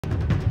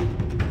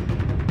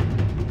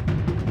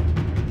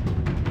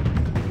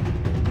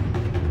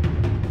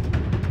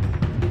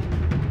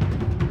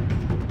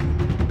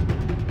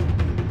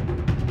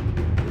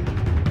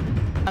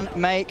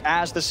make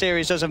as the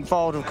series does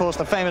unfold. Of course,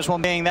 the famous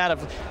one being that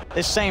of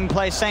this same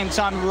place, same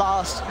time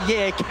last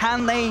year.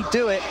 Can they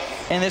do it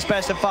in this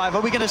best of 5?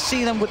 Are we going to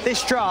see them with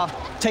this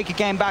draft take a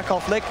game back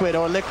off Liquid,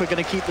 or Liquid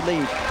going to keep the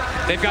lead?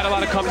 They've got a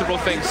lot of comfortable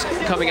things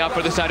coming out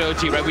for the side of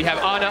OG, right? We have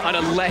Ana on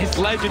his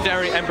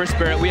legendary Ember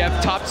Spirit. We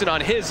have Thompson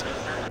on his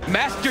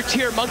Master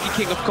Tier Monkey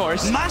King, of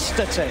course.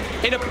 Master Tier.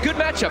 In a good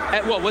matchup.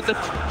 Well, what the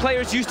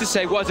players used to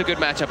say was a good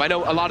matchup. I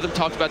know a lot of them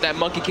talked about that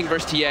Monkey King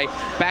versus TA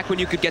back when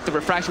you could get the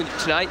refraction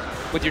tonight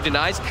with your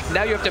denies.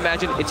 Now you have to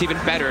imagine it's even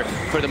better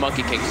for the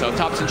Monkey King. So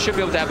Thompson should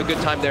be able to have a good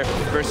time there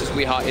versus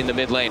Weehaw in the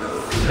mid lane.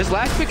 This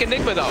last pick,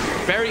 Enigma, though,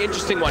 very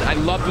interesting one. I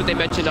loved what they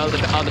mentioned on the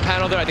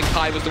panel there. I think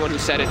Kai was the one who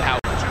said it out.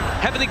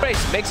 Heavenly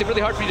Grace makes it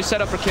really hard for you to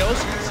set up for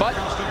kills, but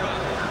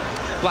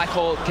Black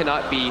Hole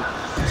cannot be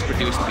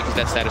produced because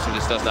that status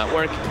just does not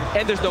work.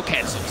 And there's no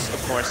cancels,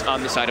 of course,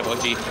 on the side of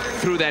OG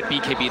through that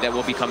BKB that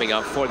will be coming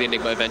out for the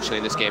Enigma eventually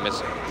in this game.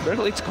 As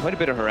Miracle leads quite a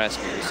bit of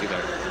harassment, you see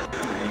there.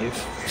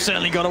 You've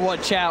certainly got to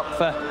watch out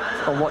for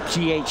what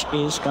GH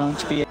is going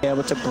to be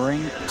able to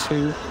bring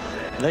to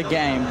the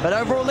game. But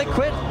overall,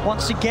 Liquid,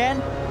 once again,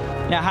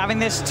 now having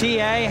this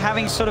TA,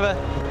 having sort of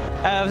a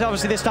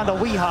obviously this time the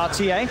Weehaw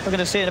TA, we're going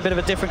to see it in a bit of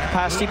a different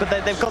capacity, but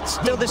they've got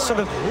still this sort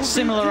of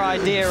similar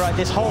idea, right?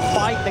 This whole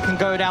fight that can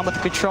go down with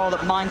the control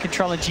that Mind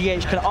Control and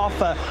GH can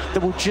offer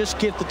that will just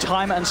give the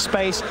time and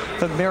space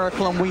for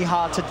Miracle and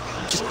Weehaw to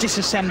just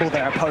disassemble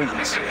their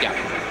opponents.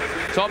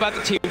 Yeah, it's all about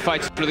the team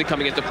fights really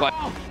coming into play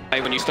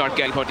when you start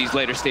getting toward these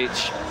later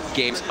stage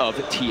games of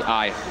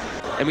TI.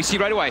 And we see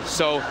right away,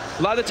 so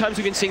a lot of the times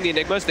we've been seeing the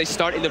Enigmas, they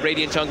start in the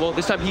Radiant jungle.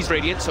 This time he's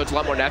Radiant, so it's a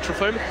lot more natural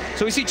for him.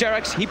 So we see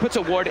Jerax, he puts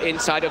a ward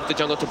inside of the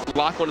jungle to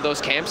block one of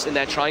those camps in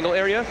that triangle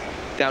area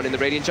down in the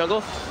Radiant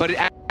jungle, but it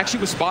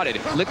actually was spotted.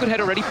 Liquid had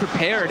already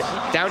prepared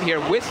down here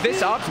with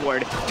this ops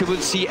ward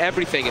to see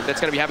everything that's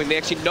going to be happening. They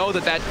actually know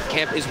that that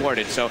camp is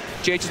warded, so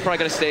GH is probably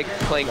going to stay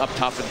playing up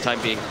top for the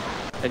time being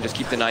and just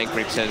keep denying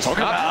creeps. Talking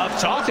about up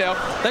top.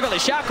 They've got the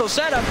shackle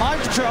set up. Mind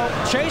Control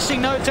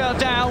chasing No-Tail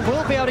down.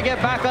 Will be able to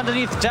get back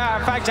underneath the tower.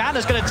 In fact,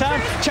 Anna's going to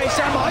turn, chase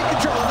down Mind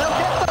Control. They'll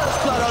get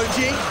first blood, OG.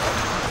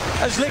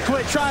 As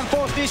Liquid try and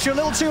force the issue a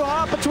little too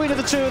hard between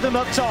the two of them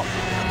up top.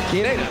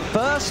 Giving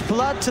first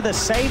blood to the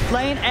safe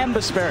lane,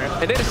 Ember Spirit.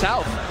 And then a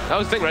salve. That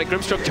was the thing, right?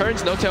 Grimstroke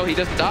turns, No-Tail, he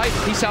doesn't die.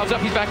 He salves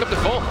up, he's back up to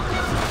full.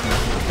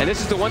 And this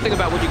is the one thing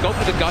about when you go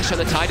for the gush on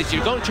the Tide is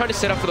you're going to try to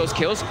set up for those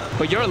kills,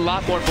 but you're a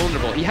lot more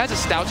vulnerable. He has a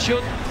stout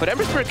shield, but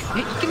Ember Spirit,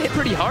 he can hit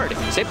pretty hard.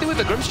 Same thing with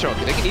the Grimstroke.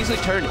 They can easily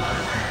turn.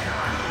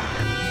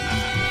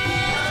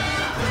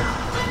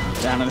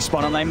 Down in the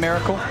spot on lane,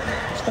 Miracle.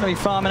 He's going to be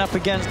farming up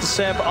against the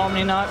Seb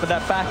Omni Knight with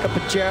that backup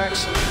of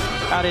Jerax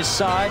at his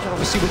side.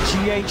 Obviously with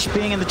GH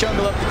being in the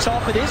jungle up the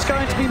top, it is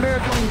going to be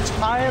Miracle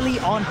entirely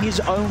on his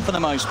own for the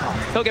most part.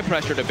 He'll get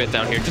pressured a bit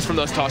down here just from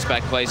those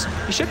toss-back plays.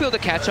 He should be able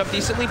to catch up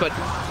decently, but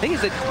the thing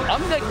is that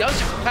Omni Knight does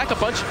pack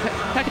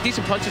a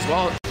decent punch as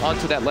well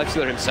onto that left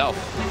sealer himself.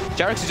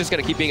 Jerax is just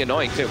going to keep being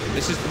annoying too.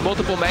 This is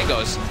multiple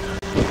mangoes.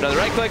 Another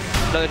right click,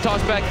 another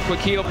toss-back, quick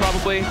heal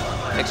probably.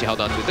 Actually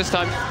held on to it this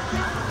time.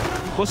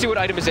 We'll see what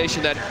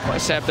itemization that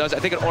Seb does. I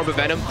think an Orb of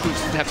Venom proves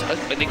to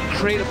have an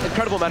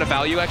incredible amount of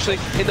value, actually,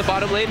 in the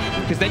bottom lane,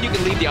 because then you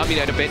can leave the Omni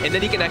Knight a bit, and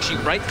then he can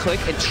actually right-click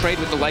and trade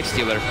with the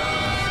Lifestealer.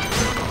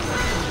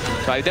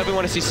 So I definitely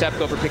want to see Seb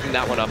go for picking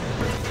that one up,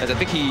 as I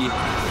think he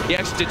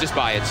actually did just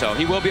buy it, so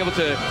he will be able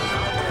to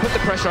put the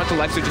pressure onto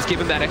Lifestealer, just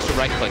give him that extra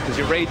right-click, because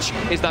your Rage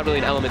is not really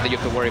an element that you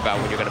have to worry about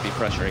when you're going to be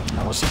pressuring.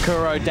 Well,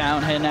 Sakuro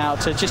down here now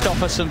to just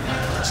offer some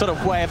sort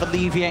of way of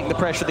alleviating the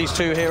pressure of these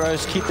two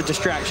heroes, keep the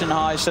distraction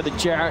high so that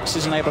Jerax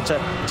isn't able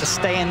to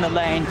stay in the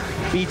lane,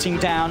 beating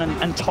down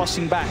and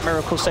tossing back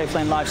Miracle safe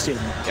lane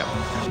Lifestealer.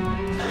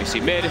 Yep. We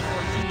see mid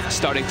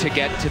starting to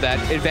get to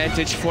that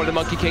advantage for the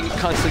Monkey King,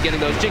 constantly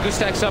getting those Jingu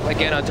stacks up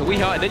again onto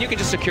Weehaw, and then you can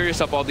just secure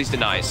yourself all these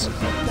denies.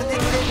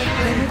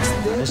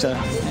 There's a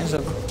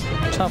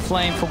tough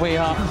lane for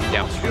Weehaw.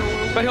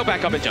 Yeah, but he'll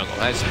back up in jungle,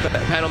 as the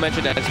panel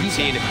mentioned, as we've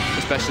seen,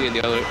 especially in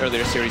the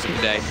earlier series of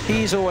the day.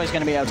 He's always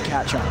going to be able to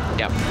catch up.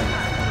 Yeah.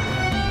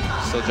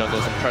 Still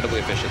jungles incredibly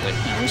efficiently.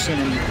 We've seen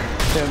him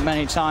do it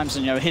many times,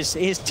 and you know his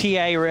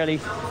TA really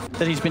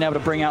that he's been able to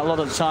bring out a lot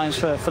of the times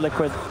for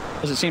Liquid,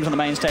 as it seems on the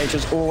main stage,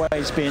 has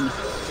always been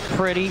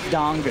pretty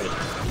darn good.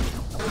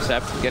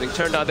 Seb getting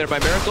turned on there by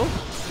Miracle,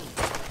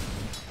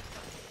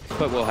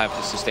 but we'll have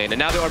to sustain. And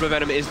now the Orb of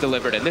Venom is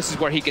delivered, and this is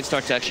where he can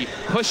start to actually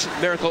push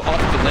Miracle off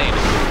the lane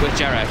with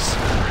Jerax.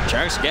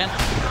 Jerax again.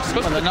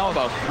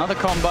 Another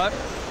combo.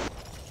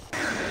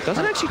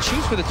 Doesn't actually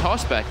choose for the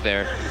toss back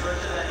there.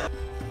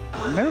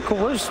 Miracle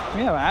was,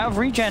 you know, out of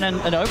regen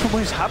and open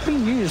wounds have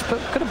been used, but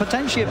could have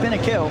potentially have been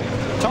a kill.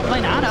 Top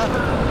lane Ana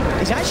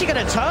is actually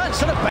going to turn,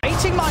 sort of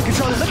baiting Mind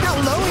Control. Look how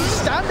low he's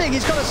standing.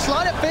 He's got a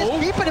slide up fist,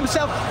 keeping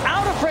himself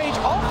out of range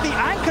off the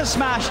anchor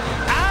smash.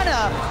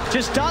 Ana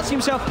just darts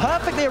himself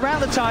perfectly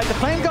around the tide. The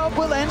flame guard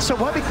will end, so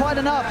it won't be quite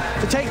enough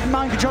to take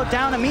Mind Control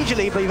down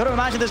immediately, but you've got to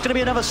imagine there's going to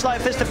be another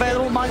Sleight Fist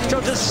available. Mind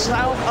Control just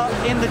south up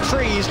in the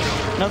trees.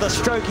 Another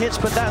stroke hits,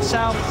 but that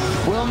south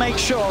will make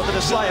sure that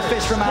a Sleight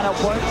Fist from Ana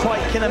won't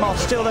quite kill him off.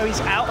 Still, though,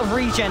 he's out of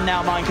regen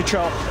now, Mind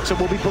Control, so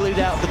will be bullied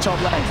out of the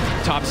top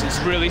lane. Thompson's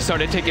really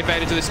starting to take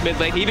advantage of this mid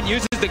lane. He even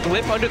uses the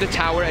glyph under the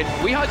tower, and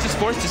Weeha's just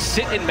forced to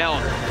sit and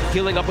melt,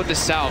 healing up with the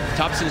south.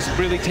 Thompson's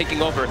really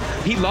taking over.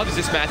 He loves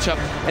this matchup.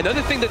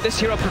 Another thing that this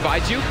hero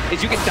provides you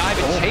is you can dive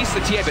and chase the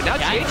TA, but now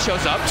GH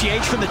shows up.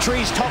 GH from the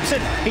trees,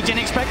 Thompson. He didn't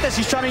expect this.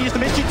 He's trying to use the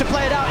mischief to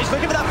play it out. He's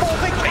looking for that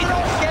forfeit.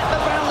 Cannot get the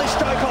boundless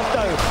strike off,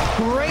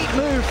 though. Great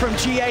move from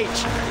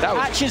GH.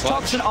 Catches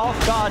Thompson off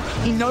guard.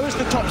 He knows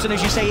that Thompson,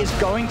 as you say, is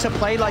going to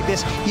play like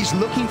this. He's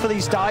looking for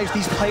these dives,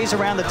 these plays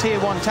around the tier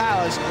 1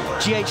 towers.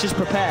 GH is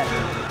prepared.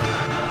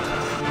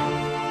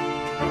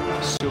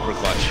 Super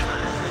clutch.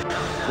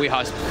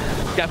 Weeha's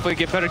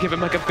definitely better give him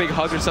like a big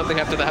hug or something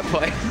after that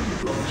play.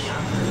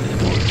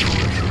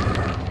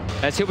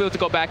 As he'll be able to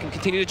go back and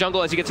continue to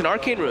jungle as he gets an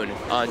Arcane Rune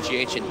on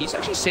GH, and he's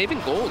actually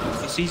saving gold.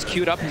 You see he's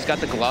queued up, he's got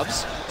the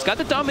gloves. He's got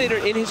the Dominator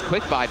in his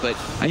quick buy, but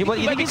I think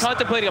he might be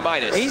contemplating a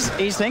minus.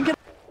 He's thinking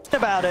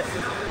about it.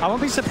 I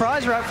won't be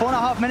surprised we're at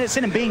 4.5 minutes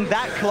in and being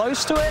that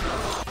close to it.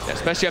 Yeah,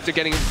 especially after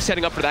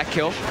setting up for that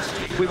kill.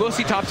 We will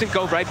see Thompson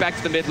go right back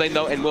to the mid lane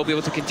though, and we'll be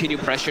able to continue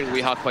pressuring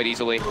Weeha quite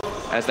easily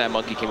as that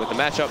Monkey King with the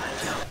matchup.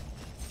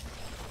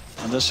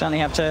 And they'll certainly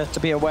have to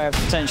be aware of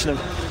the potential of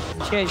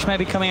GH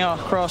maybe coming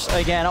across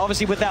again.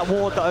 Obviously with that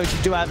ward that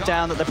OG do have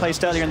down that they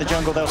placed earlier in the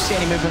jungle, they'll see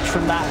any movements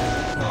from that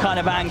kind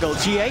of angle.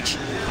 GH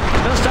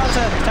going to start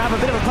to have a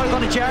bit of a poke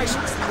on the Jerax.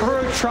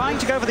 Trying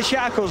to go for the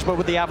shackles, but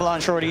with the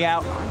avalanche already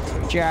out,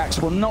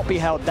 Jerax will not be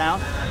held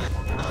down.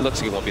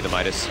 Looks like it won't be the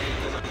Midas.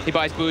 He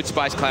buys boots,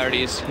 buys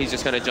clarities. He's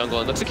just going to jungle.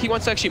 And looks like he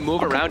wants to actually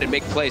move around and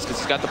make plays because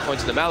he's got the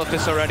points of the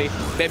Malefice already.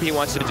 Maybe he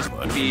wants to just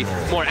be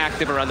more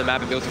active around the map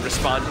and be able to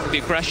respond to the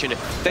aggression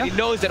that he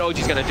knows that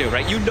OG's going to do,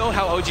 right? You know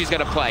how OG's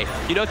going to play.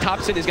 You know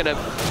Thompson is going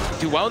to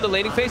do well in the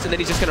laning phase, and then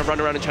he's just going to run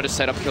around and try to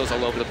set up kills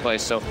all over the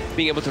place. So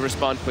being able to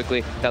respond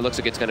quickly, that looks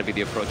like it's going to be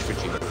the approach for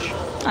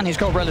GH. And he's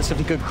got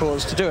relatively good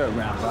cores to do it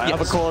around, right?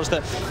 Yes. Other cores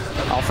that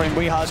offer in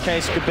Weeha's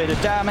case a good bit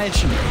of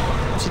damage.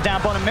 Obviously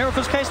down bottom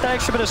Miracle's case, that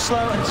extra bit of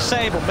slow and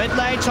disable. Mid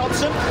lane,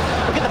 Thompson.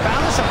 Look at the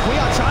balance up. We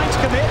are trying to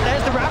commit.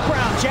 There's the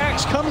wraparound.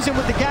 Jerax comes in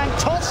with the gang,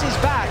 tosses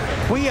back.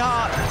 We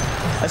are,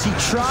 as he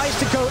tries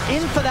to go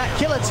in for that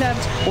kill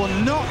attempt, will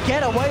not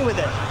get away with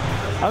it.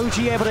 OG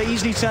able to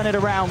easily turn it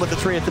around with the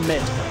 3 at the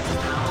mid.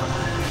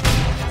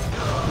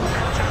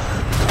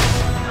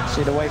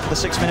 See the wait for the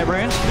 6-minute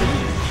runes.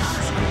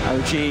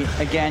 OG,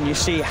 again, you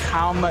see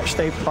how much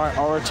they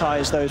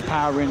prioritize those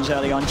power runes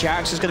early on.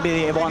 Jerax is going to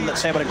be the one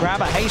that's able to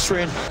grab a haste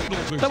rune.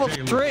 Level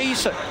 3,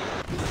 so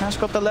has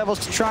got the levels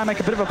to try and make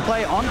a bit of a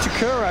play onto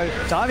Kuro.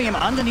 Diving him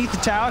underneath the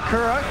tower.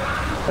 Kuro,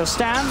 he'll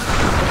stand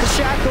with the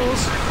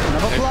shackles.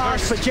 Another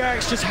blast, but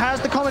Jerax just has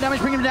the combo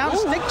damage, bring him down.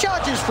 Sneak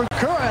charges from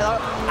Kuro,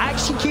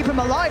 actually keep him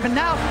alive. And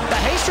now the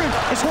haste rune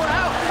is worn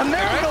out. A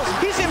Miracle,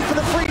 he's in for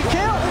the free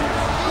kill.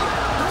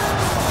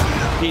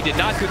 He did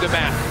not do the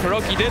math.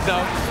 Kuroki did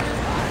though.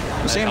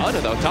 Ana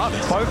though, top.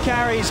 Both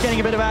carries getting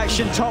a bit of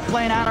action. Top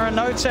lane, Ana and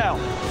Notel.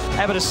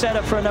 Able to set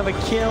up for another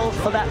kill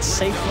for that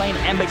safe lane.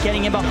 Ember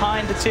getting in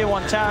behind the tier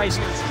 1 towers.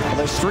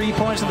 Those 3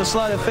 points of the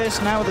Sleight of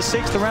Fist. Now with the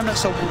 6th, the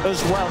Remnants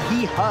as well.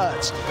 He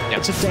hurts. Yep.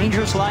 It's a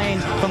dangerous lane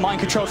for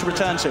Mind Control to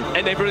return to.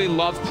 And they really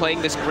love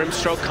playing this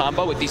Grimstroke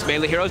combo with these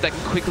melee heroes that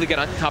can quickly get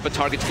on top of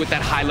targets with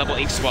that high-level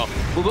Ink Swell.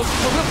 We'll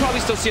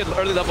probably still see an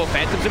early level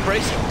Phantom's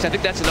Embrace, because I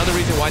think that's another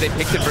reason why they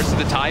picked it versus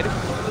the Tide.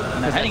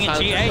 Heading in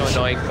GH.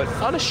 So annoying, but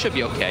Ana should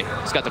be okay.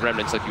 He's got the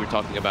Remnants like you were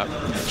talking about.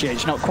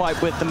 GH not quite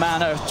with the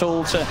mana at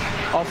all to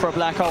offer a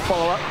Black Hole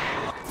follow-up.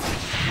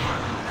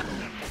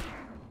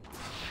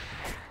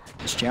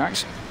 It's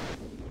Jerax.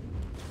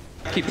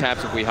 Keep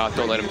tabs with Weeha,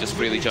 don't let him just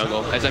freely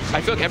jungle. As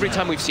I feel like every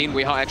time we've seen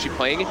Weeha actually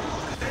playing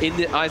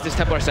as this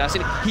Templar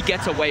Assassin, he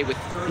gets away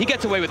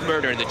with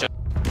murder in the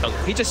jungle.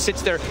 He just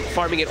sits there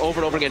farming it over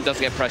and over again and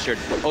doesn't get pressured.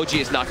 OG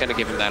is not going to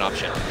give him that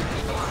option.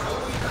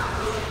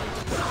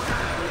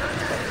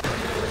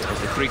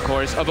 3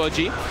 cores of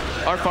OG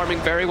are farming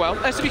very well.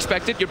 As to be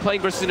expected, you're playing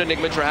versus an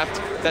Enigma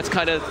draft. That's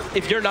kind of,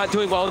 if you're not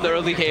doing well in the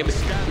early game,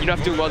 you're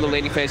not doing well in the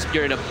laning phase,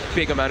 you're in a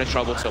big amount of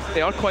trouble. So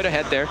they are quite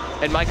ahead there,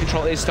 and Mind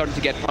Control is starting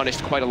to get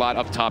punished quite a lot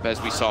up top,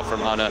 as we saw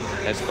from Ana,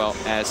 as well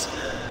as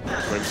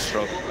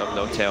Grimstroke of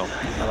Notail.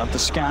 I love the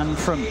scan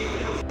from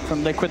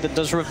Liquid that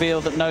does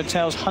reveal that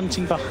Notail's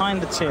hunting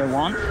behind the tier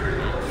 1.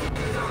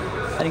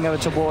 Heading over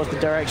towards the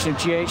direction of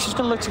GH. She's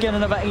going to look to get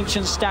another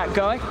Ancient stack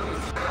going.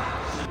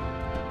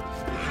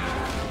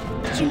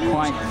 Didn't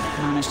quite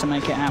manage to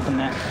make it happen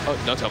there. Oh,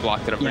 Notail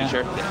blocked it, I'm pretty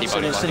sure. Yeah,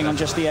 so they're sitting on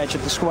just the edge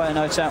of the square,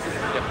 Notail.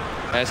 Yep.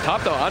 As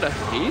top though, Ana,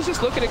 he's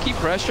just looking to keep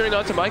pressuring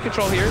onto Mind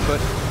Control here, but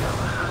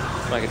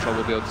Mind Control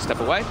will be able to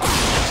step away.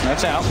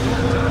 Notail.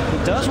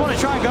 He does want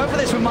to try and go for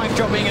this with Mind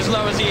Control being as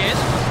low as he is.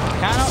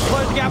 Cannot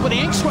close the gap with the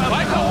Ink Swell. Oh,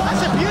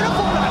 that's a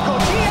beautiful Black Hole.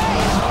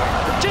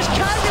 GH just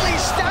casually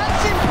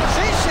stands in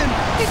position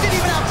He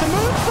didn't even have to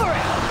move for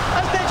it.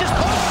 As they're just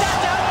pushed that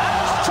down,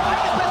 Ana's trying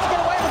his best to get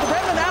away with the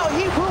Remnant now.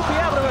 He will be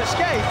able to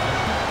escape.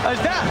 As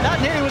that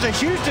nearly was a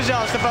huge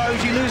disaster for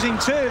OG losing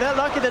 2. They're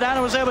lucky that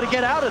Ana was able to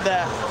get out of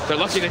there. They're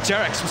lucky that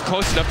Jerex was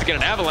close enough to get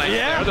an avalanche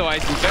there.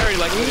 Otherwise, he's very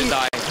likely to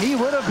die. He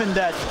would have been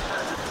dead.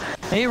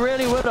 He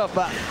really would have,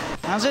 but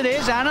as it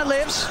is, Ana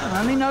lives.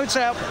 Only notes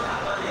out.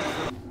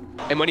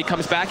 And when he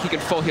comes back, he can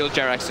full heal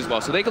Jerex as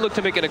well. So they can look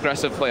to make an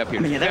aggressive play up here.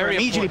 I mean, they're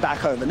immediately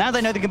back over. Now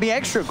they know they can be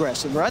extra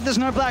aggressive, right? There's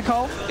no black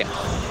hole. Yeah.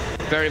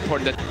 Very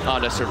important that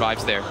Ana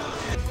survives there.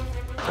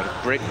 But a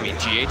great, I mean,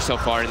 GH so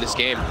far in this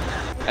game.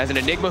 As an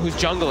Enigma who's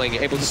jungling,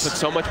 able to put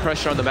so much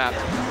pressure on the map.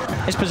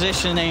 His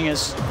positioning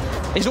has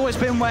always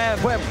been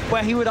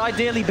where he would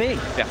ideally be.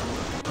 Yeah.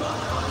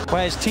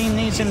 Where his team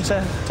needs him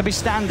to be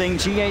standing,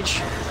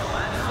 GH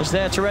is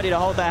there to ready to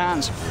hold their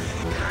hands.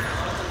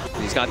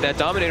 He's got that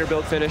Dominator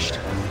build finished.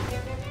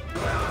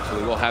 So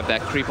we will have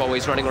that creep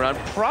always running around,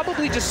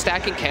 probably just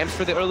stacking camps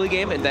for the early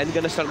game and then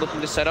going to start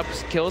looking to set up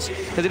kills,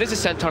 because it is a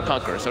Centaur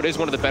Conqueror, so it is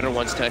one of the better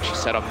ones to actually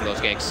set up for those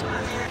ganks.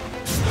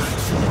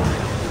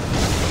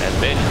 And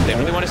mid, they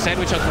really want to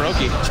sandwich on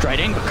Kuroki. Straight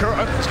in, but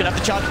Kuro is going to have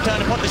to charge the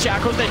turn upon the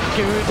shackles. They're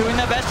doing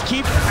their best to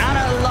keep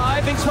Ana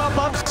alive. Big swell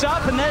bumps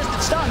up, and there's the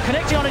stun.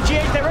 Connecting on a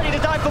GH, they're ready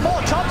to die for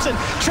more. Thompson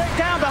straight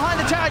down behind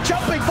the tower,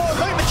 jumping forward.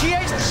 Looking for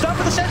GH, the stun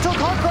for the Central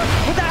Conqueror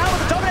with the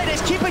helmet. The Dominator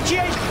is keeping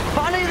GH.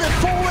 Finally, the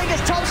falling as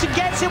Thompson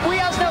gets it.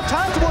 We has now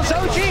turned towards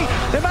OG.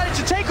 They managed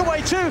to take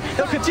away 2.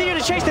 They'll continue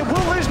to chase. They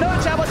will lose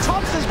notes out, but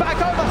Thompson's back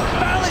over.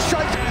 Barrel is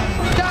strike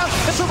down.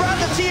 It's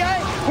around the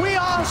TA. We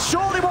are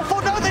surely will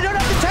fall. No, they don't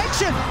have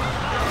detection.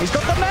 He's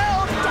got the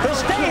meld. He'll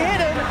stay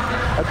hidden.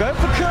 A go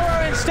for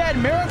Kuro instead.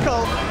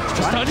 Miracle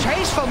trying to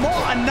chase for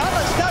more.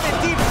 Another stun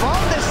indeed from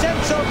the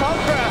Central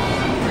Conqueror.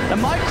 The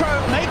micro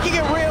making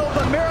it real,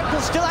 but Miracle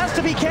still has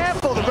to be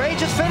careful. The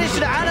Rage is finished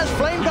and Ana's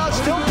Flame Guard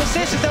still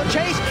persists. They'll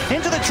chase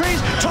into the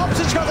trees.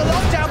 Thompson's got the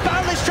lockdown.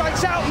 Boundless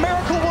strikes out.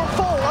 Miracle will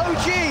fall.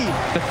 OG.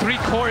 The 3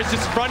 core is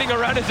just running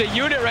around as a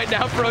unit right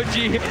now for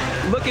OG,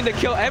 looking to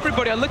kill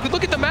everybody. Look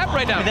at the map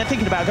right now. I mean, they're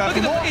thinking about going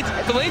for more.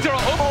 The lanes are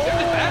all open.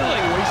 They're just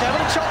battling. He's able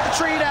to chop the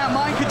tree down.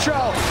 Mind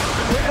control.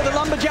 Quick with the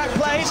lumberjack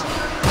plays.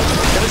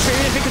 Gonna see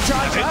if he can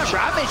try to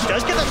Ravage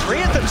does get the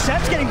 3 of them.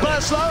 Seb's getting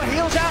burst slow.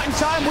 Heals out in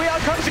time. We are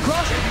comes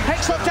across.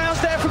 Hexlock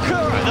down's there for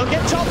Kuro. They'll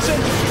get Thompson.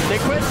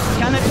 Liquid.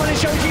 Can they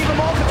punish OG even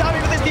more for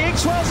diving with this? The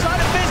X-Swell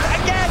Slider Fist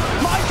again.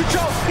 Mind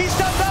control. He's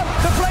stunned up.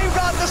 The Flame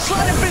Guard. The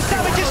Slider Fist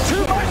damage is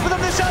too much for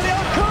them this early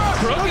on.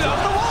 Kuro looks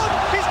off the wall.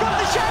 He's got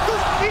the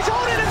shackles. He's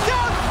holding him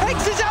down.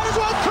 Hex is out as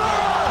well. Kuro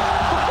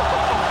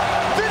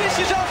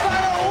finishes off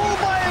Ana all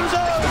by his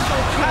own.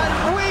 And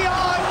we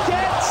are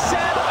dead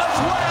set as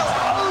well.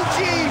 OG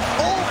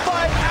all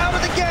 5 out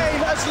of the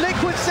game as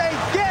Liquid say,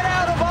 get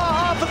out of our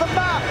half of the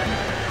map.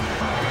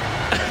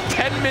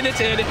 10 minutes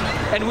in,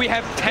 and we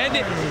have 10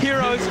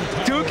 heroes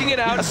duking it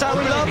out. That's how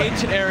we love in the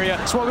ancient area.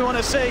 That's what we want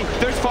to see.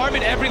 There's farm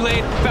in every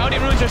lane. Bounty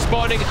runes are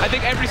spawning. I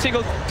think every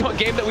single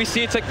game that we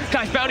see, it's like,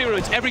 guys, bounty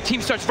runes. Every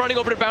team starts running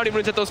over to bounty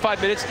runes at those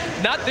 5 minutes.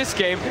 Not this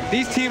game.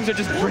 These teams are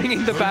just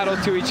bringing the battle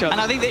to each other. And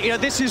I think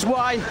that, this is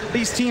why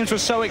these teams were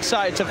so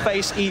excited to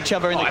face each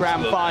other in the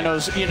grand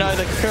finals.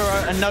 The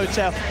Kuro and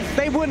Notel,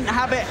 they wouldn't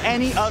have it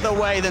any other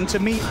way than to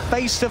meet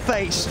face to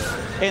face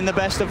in the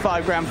best of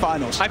 5 grand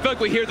finals. I feel like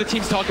we hear the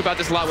teams talk about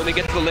this a lot when they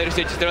get to the later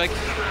stages. They're like,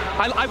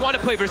 I want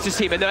to play versus this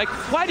team. And they're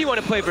like, why do you want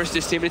to play versus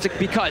this team? And it's like,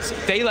 because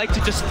they like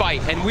to just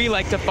fight, and we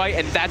like to fight,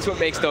 and that's what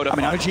makes Dota fun.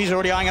 I mean, OG's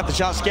already eyeing up the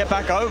chance to get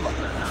back over.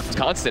 It's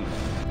constant.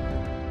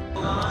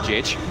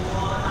 GH.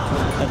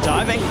 They're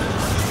diving.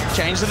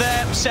 Change to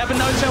there. 7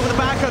 Notel with the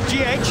back of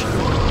GH.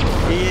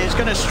 He is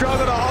going to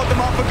struggle to hold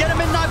them off, but get a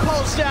Midnight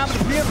Pulse down. But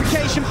the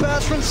purification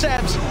burst from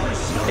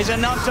Sebs is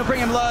enough to bring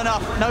him low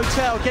enough.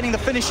 Notel getting the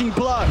finishing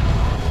blow.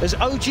 As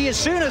OG, as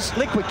soon as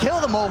Liquid kill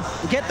them all,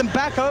 get them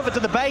back over to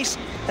the base,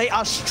 they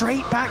are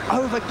straight back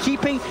over,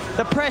 keeping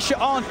the pressure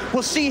on.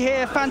 We'll see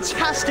here,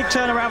 fantastic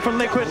turnaround from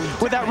Liquid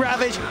with that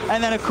Ravage,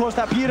 and then of course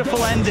that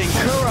beautiful ending.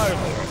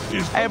 Kuro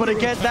able to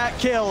get that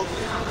kill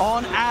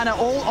on Ana,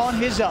 all on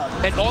his own.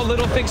 And all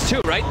little things too,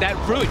 right? That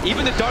root,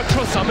 even the Dark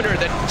Troll Summoner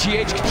that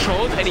GH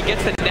controlled, and he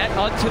gets the net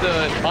onto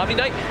the Omni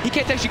Knight, he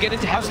can't actually get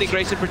into Heavenly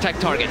Grace and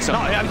protect targets. So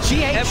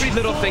GH, every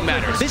little thing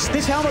matters.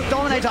 This helmet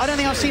Dominator, I don't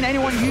think I've seen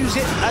anyone use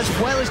it as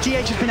well as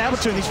GH has been able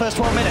to in these first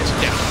 12 minutes.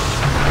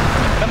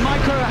 Yeah. The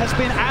micro has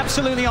been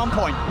absolutely on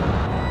point.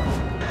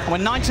 We're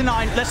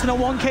 9-9, less than a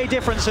 1K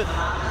difference at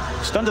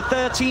just under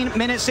 13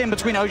 minutes in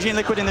between OG and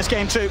Liquid in this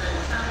game too.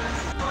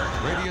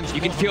 You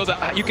can feel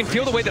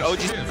the way that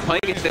OG's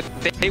playing is that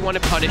they want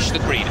to punish the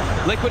greed.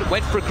 Liquid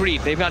went for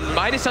greed. They've got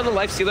minus on the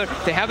life stealer.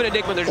 They have an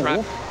Enigma. There's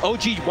wrap.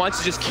 OG wants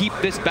to just keep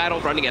this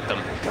battle running at them.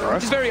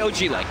 Which is very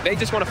OG-like. They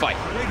just want to fight.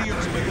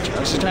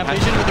 Just gonna have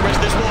vision with the rest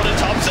of this water.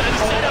 Thompson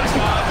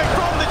perfect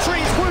from the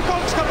trees.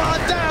 Wukong's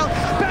command down.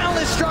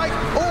 Boundless strike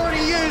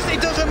already used. It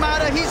doesn't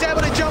matter. He's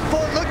able to jump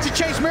forward. Look to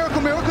to chase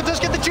Miracle. Miracle does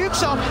get the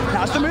jukes off.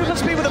 Now it's the movement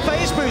speed with a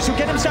phase boost. He'll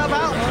get himself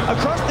out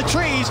across the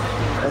trees.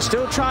 They'll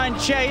still try and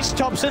chase.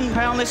 Thompson,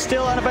 Poundless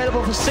still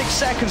unavailable for 6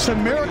 seconds, so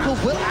Miracle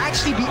will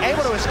actually be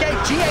able to escape.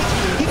 GH,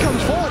 he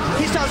comes forward.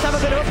 He starts to have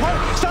a bit of a pull.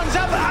 Stuns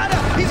out for Anna.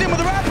 He's in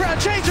with a wraparound.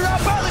 Changer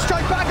out. Bartlett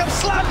strike back up.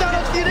 Slam down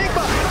onto the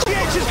Enigma.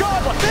 GH is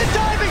gone. They're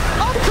diving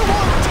up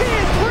towards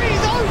tier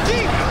 3's OG.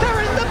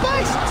 They're in the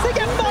base. They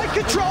get mind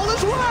control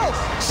as well.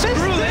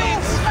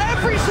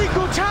 Every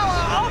single tower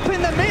up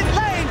in the mid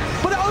lane,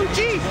 but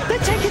OG,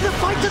 they're taking the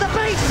fight to the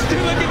base. Dude,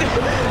 look at this.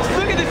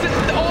 Look at this.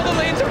 All the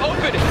lanes are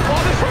open.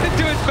 All they're trying to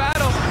do is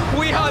battle.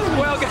 Weeha's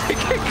well gonna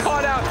get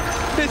caught out.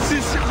 This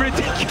is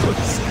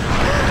ridiculous.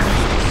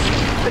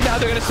 And now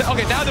they're gonna say,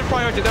 okay, now they're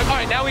prioritizing. All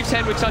right, now we've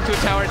sandwiched onto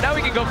a tower. Now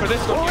we can go for this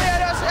one. Oh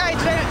yeah, hey,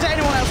 does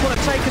anyone else want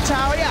to take a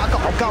tower? Yeah,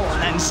 go on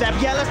then, Seb.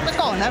 Yeah, let's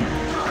go on then.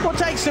 We'll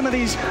take some of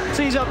these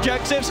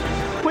objectives.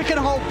 We can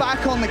hold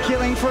back on the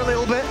killing for a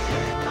little bit.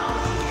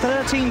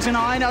 13-9,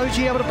 OG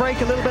able to break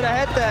a little bit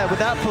ahead there with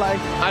that play.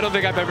 I don't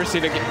think I've ever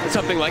seen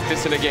something like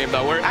this in a game,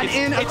 though. Where and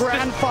in a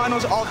grand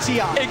finals of TI.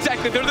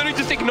 Exactly. They're literally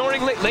just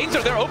ignoring lanes.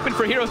 They're open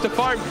for heroes to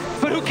farm,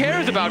 but who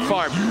cares about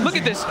farm? Look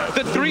at this.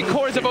 The 3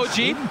 cores of OG,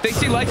 they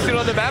see Lightstone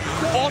on the map.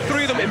 All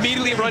 3 of them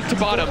immediately run to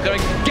bottom. They're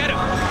like, get him.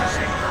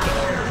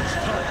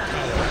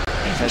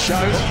 It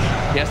shows.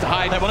 He has to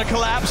hide. They want to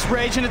collapse.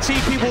 Rage and a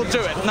TP will do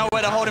it.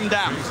 Nowhere to hold him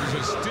down.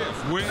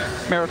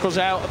 Miracle's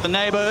out of the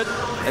neighborhood.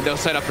 And they'll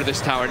set up for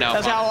this tower now.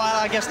 That's how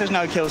I guess there's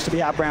no kills to be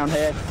had around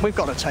here. We've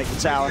got to take the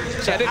tower.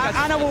 So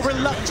Anna will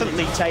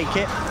reluctantly take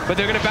it. But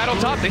they're going to battle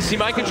top. They see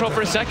mind control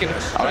for a second.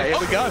 All right, here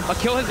we go. A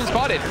kill has been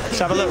spotted. Let's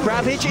have a look.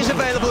 Ravage is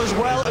available as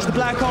well as the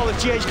black hole if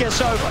GH gets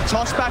over.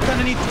 Toss back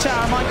underneath the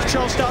tower. Mind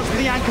control starts with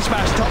the anchor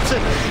smash.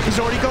 Thompson, he's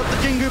already got the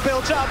Jingu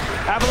built up.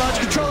 Avalanche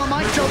control on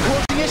mind control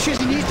causing issues.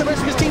 He needs the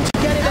rest of his team to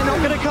get it. They're not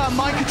going to come.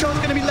 Mind control's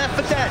going to be left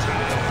for dead.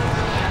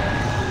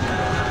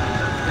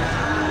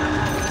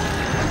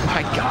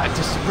 My God,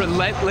 just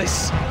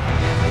relentless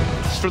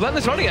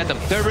running at them.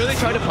 They're really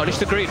trying to punish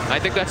the green. I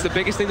think that's the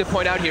biggest thing to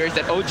point out here is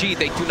that OG,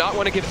 they do not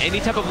want to give any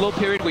type of low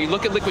period. When you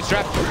look at Liquid's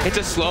draft, it's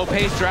a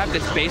slow-paced draft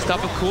that's based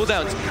off of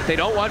cooldowns. They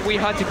don't want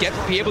Weeha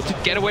to be able to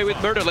get away with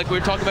murder like we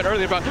were talking about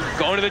earlier about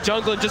going to the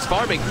jungle and just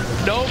farming.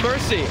 No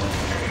mercy.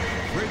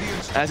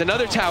 As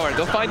another tower,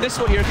 they'll find this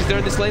one here because they're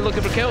in this lane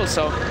looking for kills.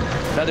 So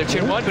another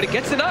tier 1, but it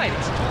gets denied.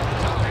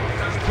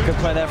 Good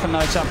play there from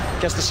Nota.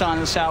 Gets the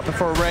silence out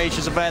before a Rage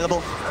is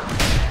available.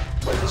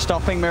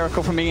 Stopping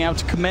Miracle from being able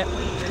to commit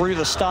through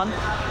the stun.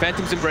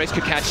 Phantom's Embrace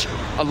could catch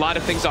a lot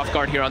of things off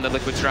guard here on the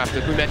Liquid draft,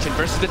 like we mentioned,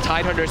 versus the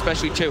Tide Hunter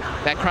especially too.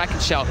 That Kraken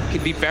Shell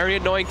can be very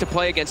annoying to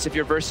play against if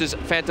you're versus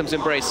Phantom's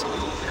Embrace.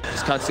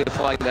 Just constantly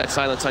applying that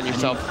silence on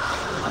yourself.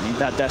 I need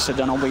that Dessa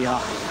done on Weeha.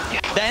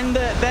 Then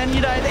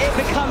you know, it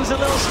becomes a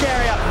little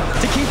scarier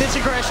to keep this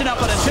aggression up,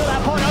 but until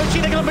that point,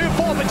 OG, they're going to move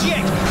forward, but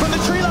GX from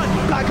the tree line,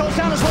 Black Hole's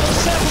down as well as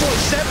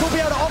Seb will be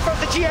able to offer up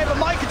the GA, but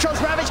Mind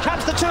controls Ravage,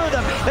 caps the 2 of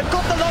them. They've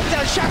got the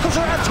lockdown, Shackles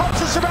around,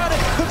 Thompson surrounded,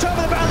 the turn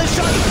of the battle is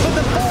shot, but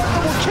the 4 of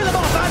them will kill him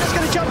off, Anna's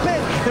going to jump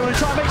in. They want to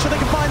try and make sure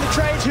they can find the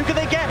trades. Who can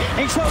they get?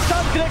 H12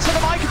 Sun connects on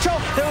the Mind control,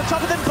 they're on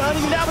top of them,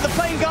 burning them down with the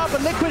flame guard,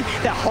 but Liquid,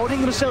 they're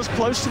holding themselves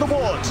close to the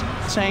wards,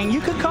 saying,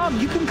 you can come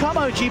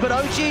OG, but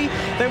OG,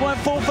 they won't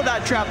fall for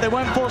that trap, they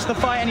won't force the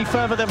fight any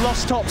further. They've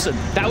lost Thompson.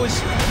 That was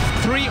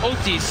 3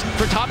 ultis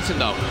for Thompson,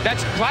 though.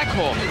 That's Black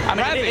Hole. I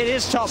mean, it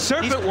is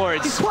Thompson. Serpent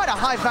Wards. He's quite a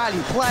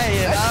high-value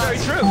player. That's very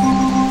true.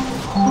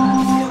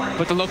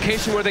 But the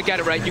location where they get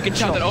it right, you can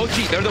tell that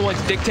OG, they're the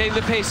ones dictating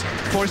the pace,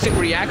 forcing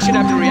reaction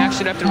after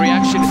reaction after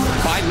reaction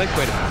by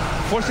Liquid.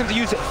 Forcing them to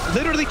use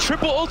literally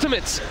triple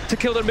ultimates to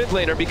kill their mid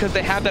laner because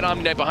they have that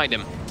Omni Knight behind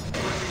him.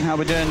 Now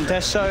we're doing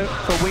Deso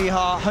for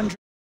Weeha, 100.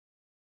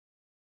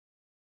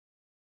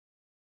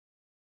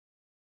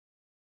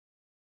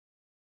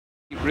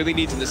 He really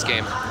needs in this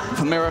game.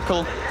 For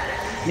Miracle,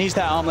 needs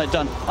that armlet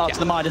done after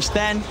the Midas.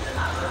 Then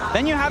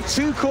you have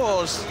 2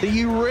 cores that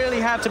you really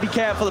have to be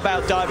careful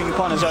about diving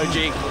upon as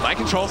OG. Mind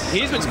control,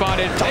 he's been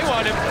spotted. They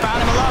want him.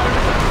 Found him alone.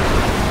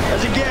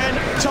 As again,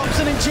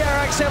 Thompson and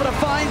Jerax able to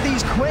find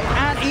these quick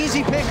and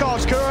easy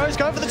pickoffs. Kuro's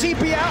going for the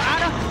TP out.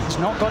 Anna has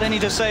not got any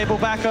disable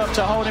backup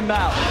to hold him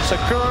down. So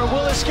Kuro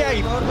will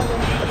escape.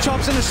 But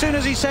Thompson, as soon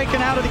as he's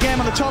taken out of the game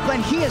on the top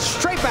lane, he is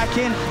straight back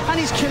in and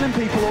he's killing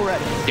people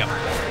already. Yep.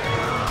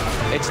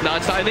 It's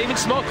non-stop, and they even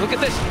smoke. Look at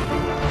this.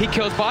 He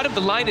kills bottom,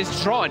 the line is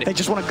drawn. They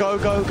just want to go,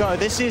 go, go.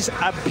 This is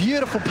a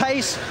beautiful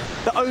pace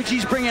that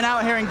OG's bringing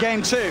out here in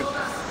game 2.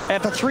 They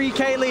have a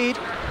 3K lead.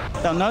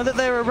 They'll know that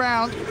they're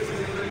around.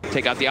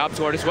 Take out the Ops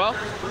Ward as well.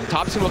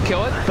 Thompson will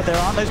kill it. But there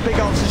aren't those big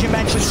ults, as you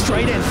mentioned,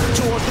 straight in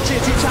towards the tier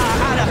 2 tower.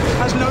 Anna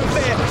has no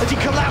fear as he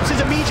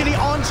collapses immediately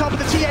on top of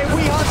the TA.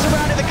 Weeha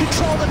surrounded. The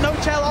control that No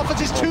Tail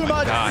offers is too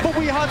much, but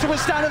Weeha to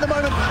withstand at the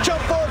moment.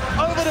 Jump forward,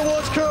 over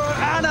towards Kuro.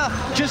 Anna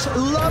just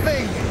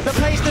loving the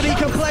pace that he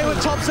can play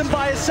with Thompson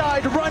by his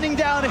side, running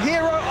down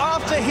hero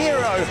after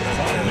hero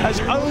as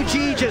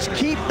OG just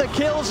keep the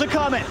kills a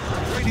coming.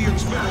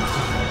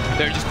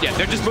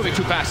 They're just moving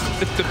too fast.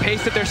 The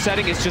pace that they're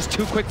setting is just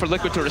too quick for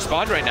Liquid to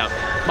respond right now.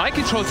 Mind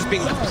Control is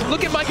being,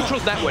 look at Mind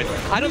Control's net win.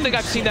 I don't think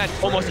I've seen that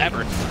almost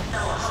ever.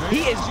 He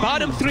is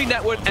bottom 3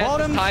 net win.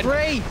 Bottom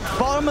 3,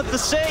 bottom of the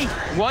sea.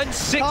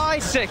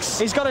 1-6-6.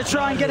 He's got to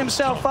try and get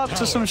himself up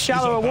to some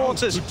shallower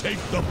waters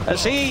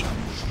as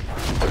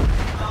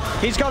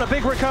he's got a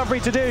big recovery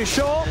to do.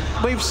 Sure,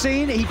 we've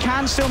seen he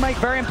can still make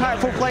very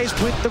impactful plays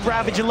with the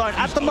Ravage alone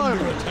at the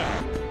moment.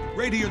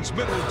 Radiant's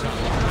middle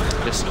tower.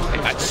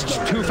 That's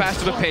too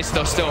fast of a pace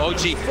though still.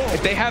 OG,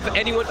 if they have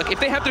anyone, like if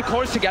they have their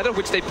cores together,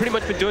 which they've pretty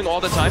much been doing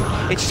all the time,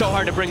 it's so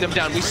hard to bring them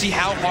down. We see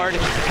how hard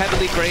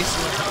Heavenly Grace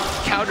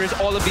counters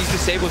all of these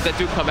disables that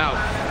do come out.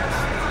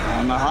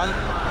 On the hunt.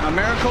 A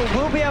Miracle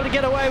will be able to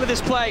get away with this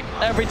play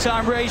every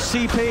time. Rage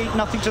CP,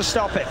 nothing to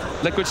stop it.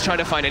 Liquid's trying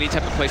to find any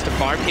type of place to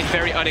farm in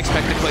very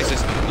unexpected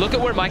places. Look at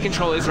where Mind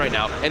Control is right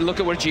now, and look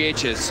at where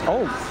GH is.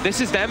 Oh.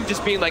 This is them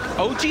just being like,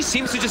 OG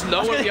seems to just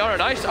know where we are on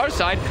our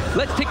side.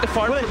 Let's take the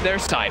farm from their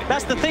side.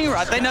 That's the thing,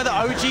 right? They know that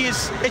OG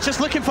it's just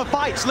looking for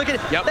fights. Look at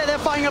it. Yep. They're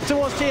fighting up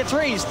towards tier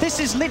 3s. This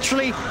is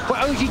literally where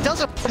OG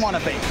doesn't want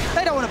to be.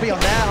 They don't want to be on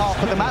their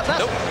half of the map.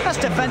 That's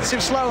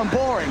defensive, slow, and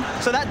boring.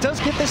 So that does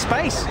give this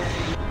space.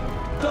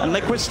 And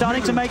Liquid's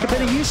starting to make a bit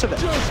of use of it.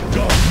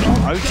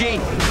 OG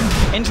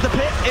into the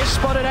pit is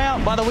spotted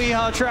out by the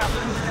Weehaw trap.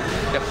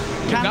 Yep.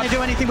 Can they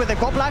do anything with it?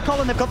 They've got Black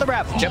Hole and they've got the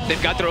Ravage. Yep,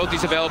 they've got their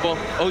ultis available.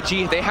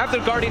 OG, they have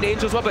their Guardian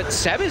Angel as well, but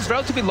Seb is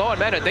relatively low on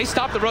mana. They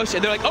stop the rush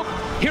and they're like, oh,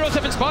 heroes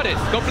have been spotted.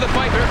 Go for the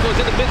fight. Miracle is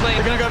in the mid lane.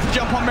 They're going to go for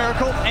jump on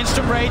Miracle.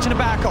 Instant rage and a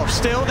back off.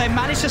 Still, they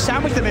managed to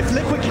sandwich them. If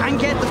Liquid can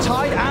get the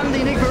Tide and the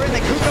Enigma in,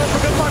 they could go for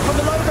a good fight from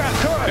the low ground.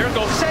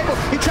 Miracle. Disable.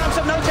 He traps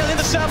up No-Tail in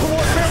the circle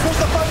ward. Miracle's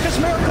the focus.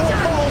 Miracle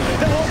will fall.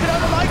 They're walking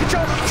over Mind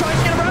Control. Trying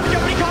to get a Ravage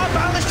up, but he can't.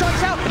 Boundless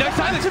strikes out. No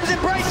silence. Phantom's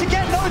embrace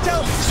again.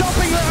 No-Tail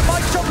stopping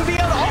Mind Control to be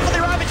able to offer the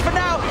Ravage for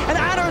now. And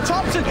Anna and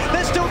Thompson,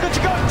 they're still good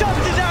to go.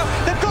 Dust is out.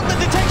 They've got the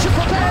detection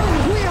prepared.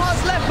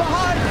 Weeha's left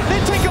behind.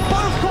 They've taken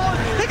both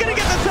cores. They're going to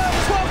get the third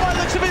as well by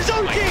the looks of it.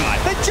 OG.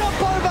 They jump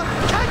over,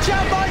 catch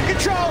out Mind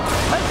Control,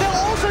 and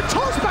they'll also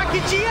toss back in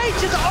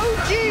GH as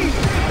OG.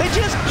 They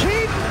just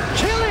keep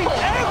killing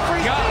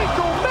every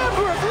single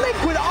member of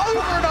Liquid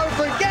over and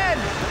over again.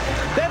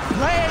 They're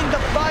playing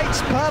the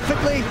fights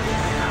perfectly.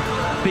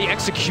 The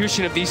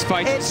execution of these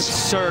fights is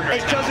absurd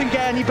right It doesn't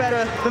get any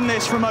better than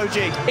this from OG.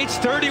 It's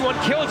 31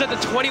 kills at the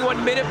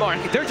 21-minute mark.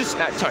 They're just,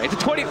 sorry, at the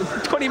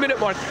 20-minute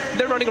mark,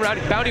 they're running around,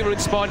 bounty rune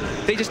spawn.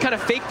 They just kind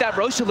of fake that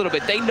Roche a little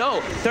bit. They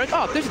know. They're like,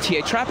 oh, there's a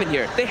TA trap in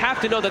here. They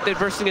have to know that they're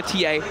versing a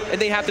TA,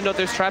 and they have to know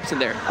there's traps in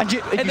there. And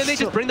then they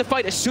just bring the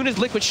fight. As soon as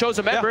Liquid shows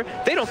a member,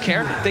 they don't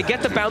care. They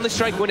get the boundless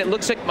strike when it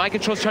looks like Mind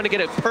Control's trying to get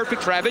a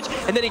perfect Ravage,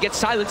 and then he gets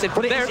silenced, and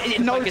from there,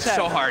 it gets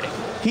so hard.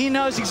 He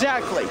knows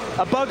exactly.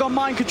 A bug on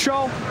Mind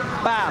Control,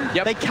 bam.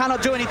 Yep. They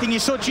cannot do anything. You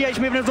saw GH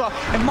moving as well.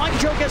 If Mind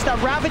Control gets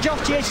that Ravage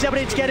off, GH is able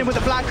to get in with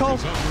the Black Hole.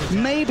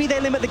 Maybe they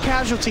limit the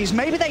casualties.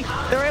 Maybe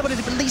they're able to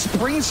at least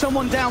bring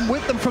someone down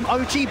with them from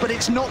OG, but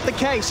it's not the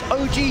case.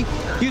 OG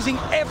using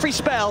every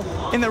spell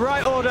in the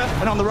right order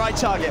and on the right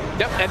target.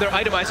 Yep, and they're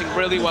itemizing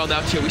really well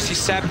now too. We see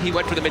Seb, he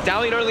went for the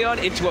Medallion early on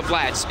into a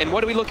Vlad's. And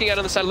what are we looking at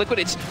on the side of Liquid?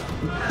 It's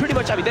pretty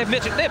much, I mean, they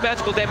have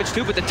magical damage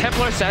too, but the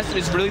Templar Assassin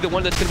is really the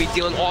one that's going to be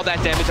dealing all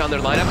that damage on their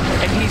lineup.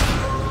 And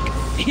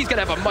he's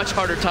going to have a much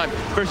harder time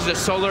versus a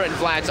Solar and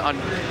Vlad's on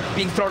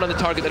being thrown on the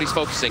target that he's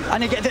focusing.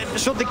 And again,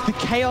 sort of the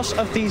chaos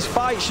of these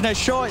fights, you know,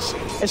 sure,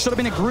 it's sort of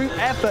been a group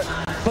effort,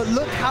 but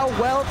look how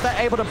well they're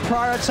able to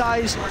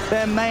prioritize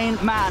their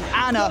main man.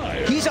 Anna,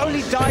 he's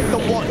only died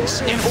the once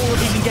in all of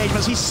these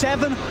engagements. He's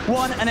 7,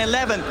 1, and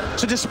 11.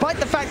 So despite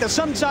the fact that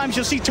sometimes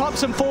you'll see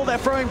Thompson fall, they're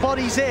throwing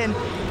bodies in,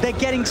 they're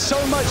getting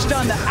so much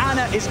done that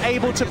Anna is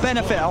able to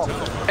benefit off.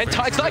 And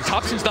it's like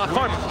Thompson's not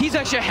farm. He's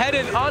actually ahead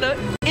of Anna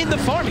in the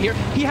farm here.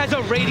 He has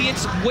a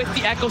Radiance with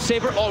the Echo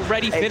Saber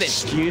already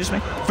finished. Excuse me?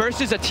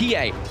 Versus a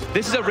TA.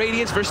 This is a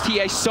Radiance versus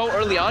TA so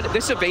early on.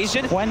 This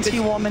evasion,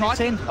 21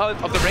 minutes in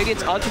of the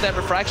Radiance onto that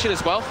refraction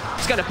as well,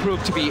 it's going to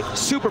prove to be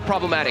super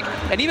problematic.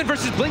 And even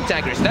versus Blink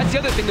Daggers, that's the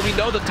other thing that we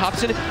know that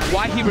Thompson,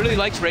 why he really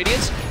likes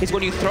Radiance, is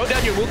when you throw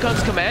down your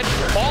Wukong's command,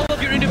 all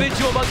of your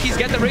individual monkeys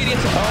get the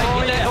Radiance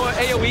in that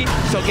AoE.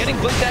 So getting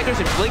Blink Daggers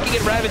and blinking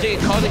and ravaging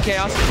and causing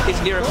chaos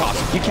is near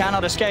impossible. You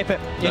cannot escape it.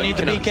 You need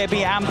the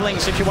BKB and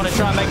blinks if you want to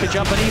try and make a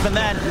jump, and even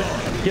then,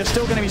 you're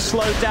still going to be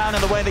slowed down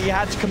in the way that you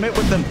had to commit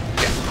with them.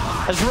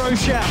 As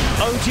Roshan,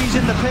 OG's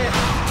in the pit,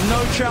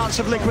 no chance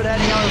of Liquid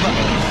heading over.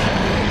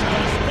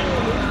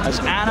 As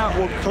Anna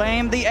will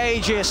claim the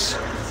Aegis.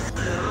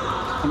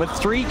 And with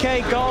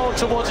 3k gold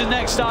towards his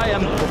next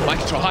item. Mind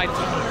Control hide.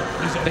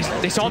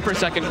 They saw him for a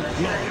second.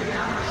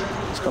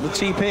 He's got the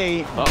TP.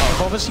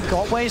 They've obviously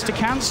got ways to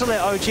cancel it,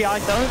 OG. I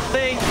don't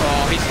think.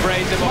 Oh, he's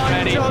sprayed them already.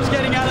 Mind Control's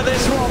getting out of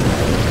this one.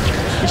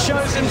 He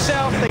shows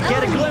himself, they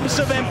get a glimpse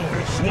of him.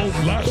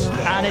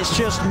 And it's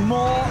just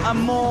more and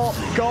more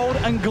gold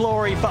and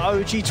glory for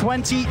OG.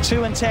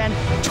 22 and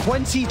 10,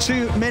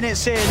 22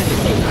 minutes in.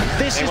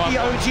 This is the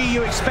OG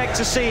you expect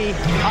to see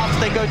after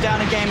they go down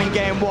a game in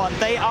game one.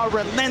 They are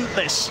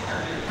relentless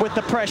with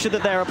the pressure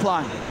that they're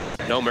applying.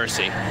 No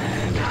mercy.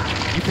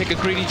 you pick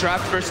a greedy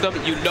draft versus them,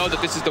 you know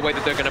that this is the way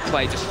that they're going to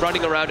play. Just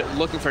running around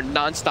looking for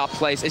non-stop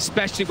plays,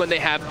 especially when they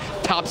have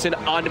Thompson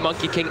on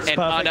Monkey King and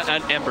Ana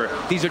on Ember.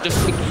 These are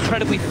just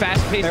incredibly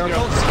fast-paced heroes.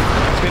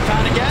 It's been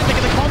found again. Look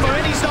at the combo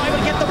in. He's not able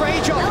to get the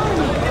rage off.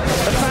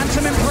 The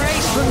Phantom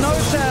Embrace from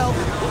No-Cell,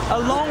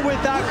 along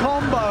with that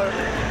combo,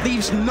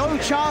 leaves no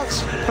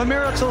chance for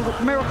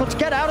Miracle to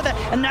get out of there.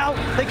 And now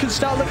they can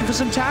start looking for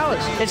some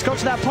towers. It's got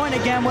to that point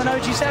again when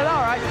OG said,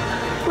 all right,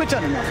 we've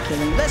done enough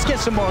killing. Let's get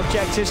some more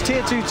objectives.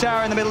 Tier 2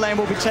 tower in the middle lane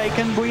will be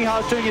taken.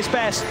 Weehar's doing his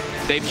best.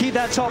 They keep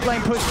that top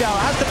lane pushed down.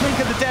 Has the blink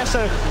of the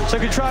Deso, so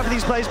can try for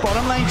these plays.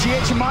 Bottom lane,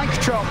 GH and mind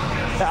control.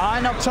 They're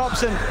eyeing up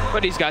Thompson.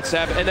 But he's got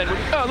 7. And then,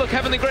 oh, look,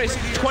 Heavenly Grace.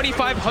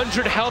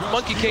 2,500 health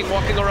Monkey King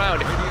walking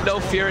around. No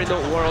fear in the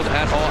world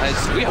at all as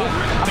Weehar.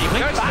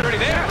 Already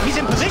there. He's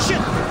in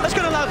position. That's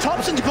going to allow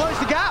Thompson to close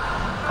the gap.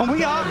 And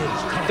Weehar.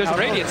 There's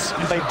Radiance.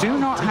 They do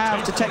not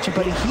have detection,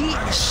 but he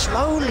is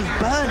slowly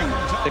burning.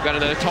 They've got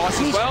another toss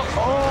as well.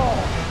 Oh.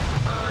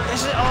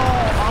 This is,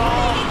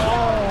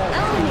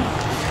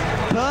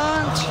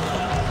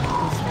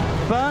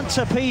 burnt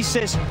to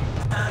pieces.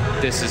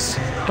 This is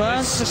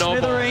burnt to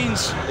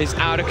smithereens. Is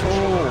out of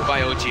control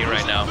by OG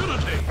right now.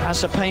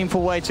 That's a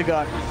painful way to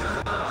go.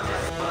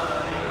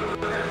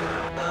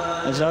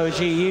 As OG,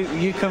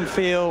 you can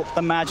feel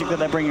the magic that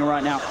they're bringing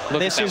right now.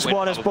 This is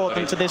what has brought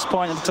them to this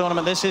point of the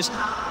tournament. This is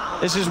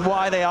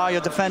why they are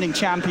your defending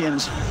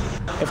champions.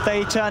 If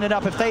they turn it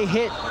up, if they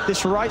hit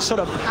this right sort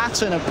of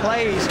pattern of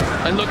plays.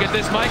 And look at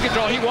this mind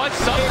control. He wants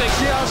something.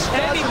 Just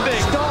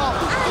anything. Stop.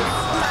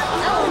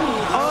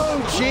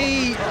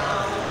 OG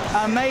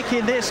are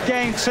making this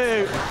game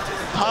too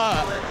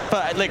hurt.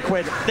 But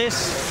Liquid,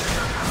 this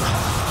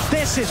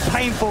is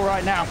painful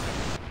right now.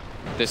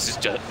 This is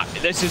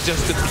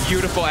just a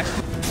beautiful.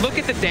 Look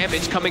at the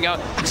damage coming out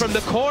from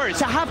the cores.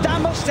 To have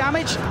that much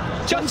damage,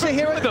 just to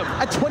hear it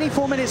at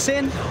 24 minutes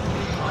in,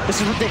 this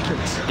is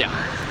ridiculous. Yeah.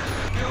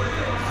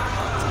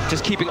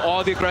 Just keeping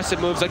all the aggressive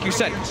moves, like you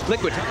said.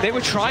 Liquid, they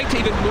were trying to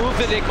even move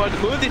the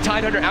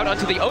Ti9 out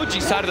onto the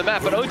OG side of the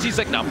map, but OG's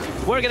like, no,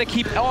 we're gonna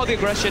keep all the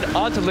aggression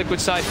onto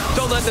Liquid side.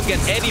 Don't let them get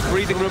any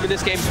breathing room in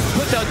this game.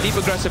 Put down deep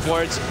aggressive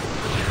wards,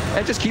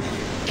 and just keep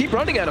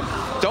running at him.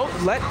 Don't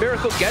let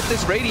Miracle get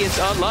this Radiance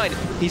online.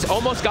 He's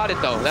almost got it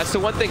though. That's the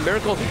one thing.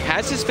 Miracle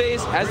has his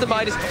phase, has the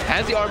Midas,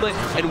 has the armlet,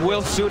 and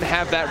will soon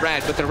have that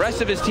Rad. But the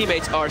rest of his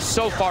teammates are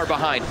so far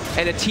behind.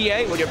 And a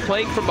TA, when you're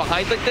playing from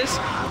behind like this,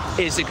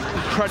 is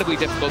incredibly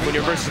difficult when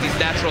you're versus these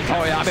natural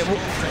tactics. Oh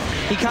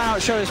yeah, he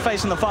cannot show his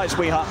face in the fights,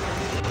 Weehar.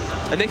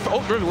 And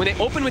when they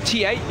open with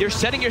TA, you're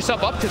setting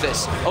yourself up to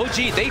this.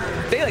 OG, they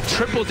like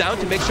triple down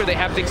to make sure they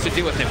have things to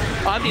do with him.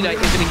 Omni Knight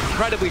is an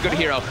incredibly good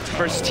hero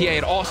versus TA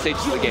at all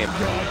stages of the game.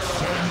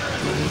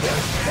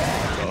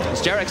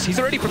 It's Jarex, he's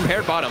already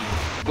prepared bottom,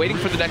 waiting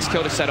for the next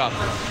kill to set up.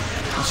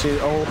 They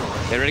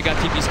already got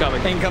TPs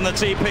coming. In come the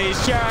TPs.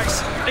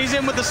 Jarex, he's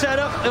in with the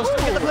setup. They'll still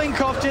get the blink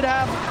off. Did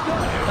have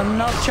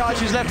enough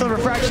charges left on the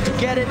refraction to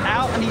get it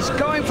out, and he's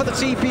going for the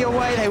TP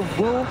away. They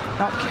will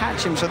not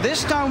catch him. So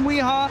this time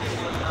Weehar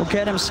will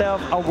get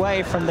himself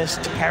away from this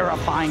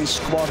terrifying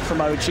squad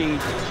from OG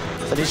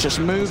that is just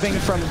moving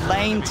from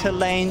lane to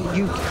lane.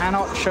 You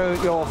cannot show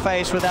your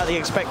face without the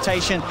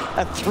expectation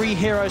of 3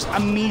 heroes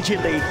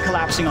immediately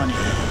collapsing on you.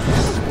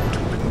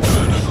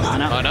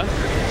 Ana.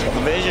 He's got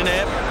the vision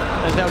here.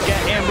 As they'll get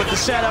in with the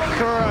setup.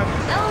 Kuro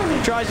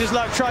tries his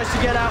luck, tries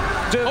to get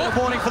out. Do a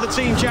warning for the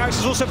team. Jarex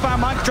has also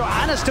found mind control.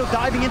 Anna's still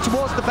diving in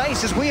towards the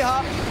base as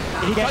Weehar.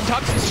 He got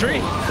Thompson's tree.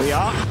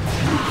 Weehar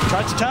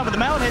tries to turn with the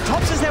melon here.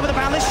 Thompson's there with the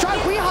boundless strike.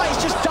 Weehar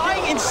is just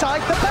dying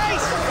inside the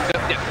base.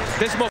 Yeah,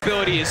 this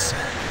mobility is,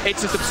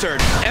 it's just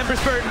absurd. Ember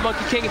Spirit and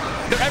Monkey King,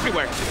 they're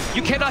everywhere.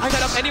 You cannot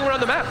set up anywhere on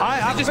the map.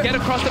 You just get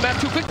across the map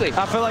too quickly.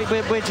 I feel like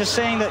we're just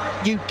saying that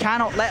you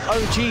cannot let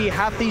OG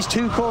have these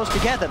 2 cores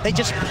together. They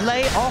just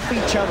play off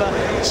each other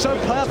so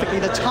perfectly.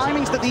 The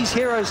timings that these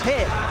heroes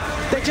hit,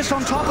 they're just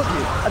on top of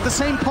you at the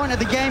same point of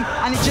the game,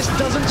 and it just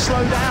doesn't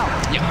slow down.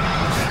 Yeah.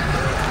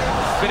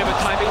 Bit of a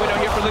timing window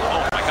here for Luke.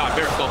 Oh my god,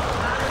 Miracle.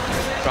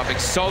 Dropping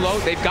solo.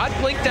 They've got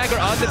Blink Dagger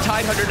on the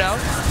Ti9 now.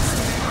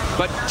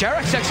 But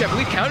Jarex actually, I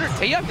believe, countered.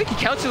 Hey, I think he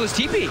counseled his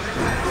TP.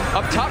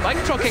 Up top, mind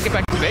control can't get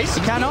back to the base.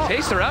 He cannot.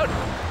 Chased around.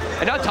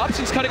 And now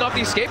Thompson's cutting off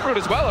the escape route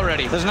as well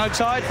already. There's no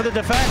tide for the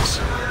defense.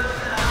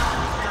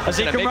 As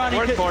he can run,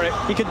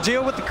 he could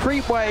deal with the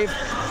creep wave,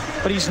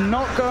 but he's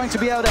not going to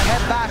be able to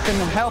head back and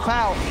help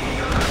out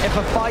if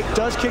a fight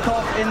does kick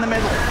off in the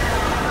middle.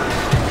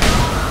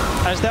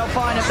 As they'll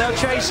find him, they'll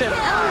chase him.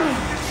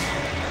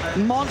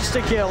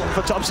 Monster kill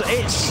for Thompson.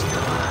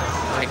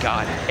 My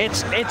god.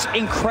 It's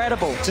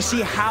incredible to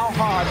see how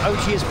hard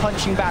OG is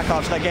punching back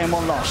after that game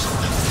 1 loss.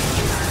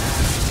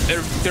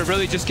 They're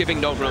really just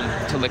giving no room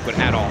to Liquid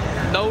at all.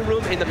 No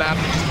room in the map.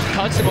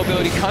 Constant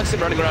mobility,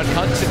 constant running around,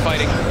 constant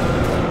fighting.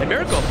 And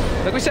Miracle,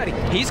 like we said,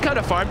 he's kind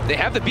of farmed. They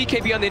have the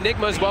BKB on the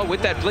Enigma as well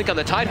with that blink on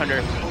the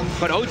Tidehunter.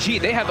 But OG,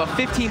 they have a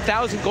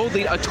 15,000 gold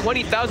lead, a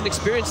 20,000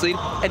 experience lead,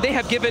 and they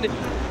have given,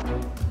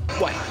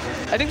 what?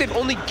 I think they've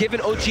only given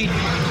OG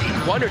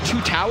 1 or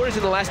 2 towers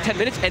in the last 10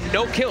 minutes and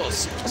no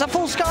kills. There's a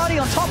full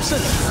Skadi on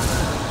Thompson.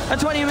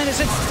 20 minutes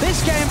in.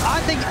 This game,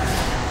 I think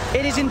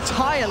it is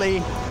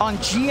entirely on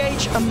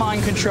GH and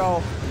Mind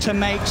Control to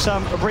make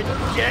some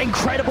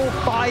incredible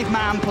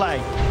 5-man play.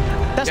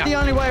 That's the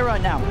only way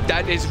right now.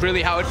 That is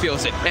really how it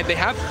feels. And they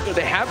have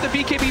the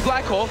BKB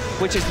Black Hole,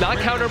 which is not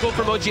counterable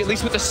from OG, at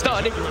least with the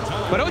stun.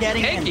 But OG's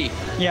tanky.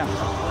 Yeah.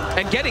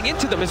 And getting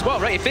into them as well,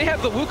 right? If they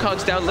have the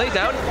Wukongs down, laid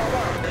down,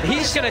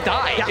 he's gonna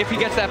die if he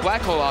gets that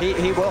Black Hole off.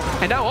 He will.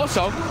 And now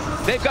also,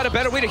 they've got a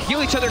better way to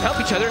heal each other and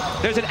help each other.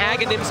 There's an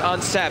Aghanims on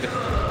Seb.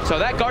 So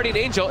that Guardian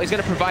Angel is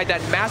gonna provide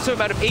that massive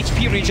amount of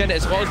HP regen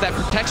as well as that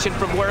protection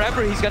from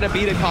wherever he's gonna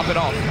be to pop it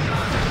off.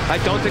 I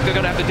don't think they're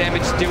gonna have the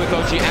damage to do with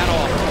OG at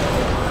all.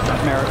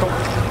 Miracle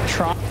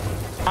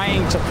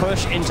trying to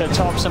push into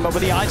Thompson, but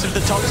with the eyes of the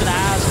Thompson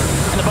has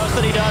and the burst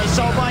that he does,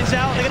 Soul finds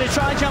out. They're going to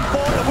try and jump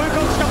forward. The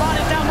Wukong's command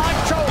is down. Mind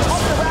Control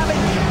off the rabbit.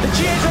 The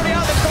GH already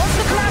out. They've got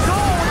the black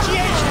hole.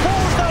 GH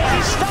falls though.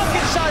 He's stuck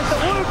inside the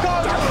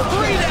Wukong.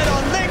 3 dead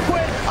on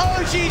Liquid.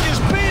 OG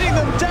just beating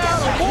them down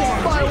one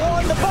by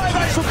one. The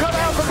buybacks will come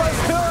out from both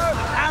Kuro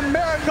and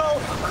Miracle,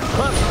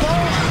 but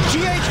both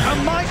GH and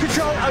Mind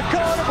Control are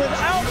gone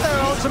without their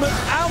ultimates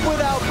and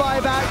without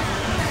buyback.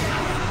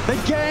 The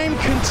game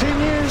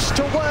continues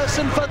to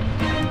worsen for on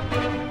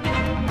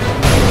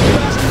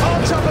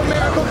top of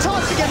Miracle,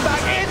 tossing him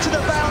back into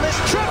the boundless.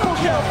 Triple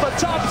kill for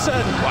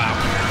Thompson. Wow.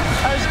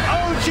 As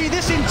OG,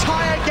 this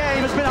entire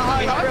game has been a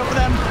highlight reel for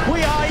them. He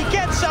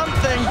gets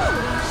something.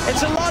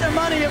 It's a lot of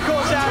money, of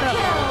course, Anna.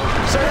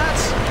 So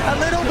that's a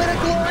little bit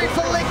of glory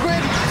for Liquid.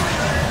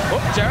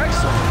 Oh, Jarex,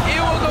 it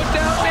will go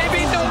down.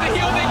 Maybe no, the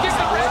heal. They give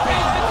the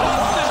rampage to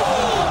Thompson.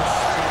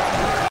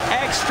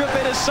 Extra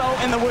bit of salt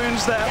in the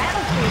wounds there.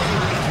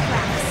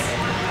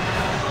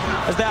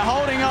 As they're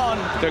holding on.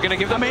 They're going to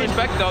give them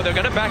respect, though. They're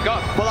going to back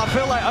up. Well, I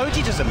feel like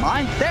OG doesn't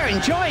mind. They're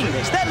enjoying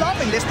this. They're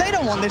loving this. They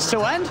don't want this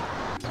to end.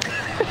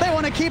 They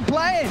want to keep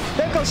playing.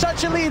 They've got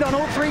such a lead on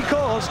all 3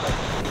 cores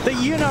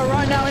that you know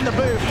right now in the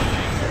booth,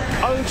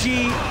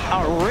 OG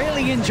are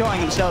really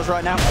enjoying themselves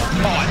right now.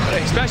 Oh,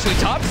 especially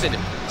Thompson.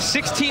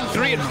 16,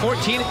 3, and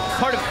 14.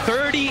 Part of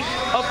 30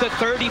 of the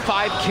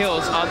 35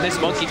 kills on this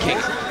Monkey King.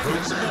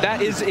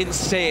 That is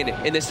insane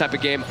in this type of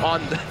game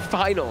on the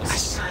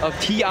finals of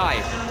TI.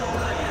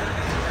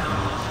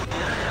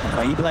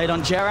 Blade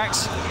on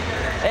Jerax.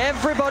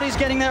 Everybody's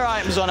getting their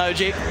items on OG.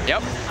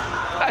 Yep.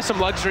 Some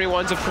luxury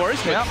ones, of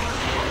course, but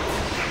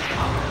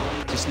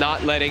just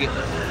not letting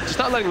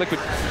Liquid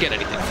get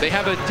anything. They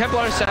have a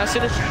Templar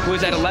Assassin who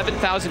is at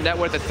 11,000 net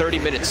worth at 30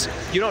 minutes.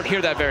 You don't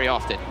hear that very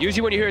often.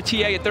 Usually when you hear a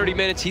TA at 30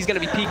 minutes, he's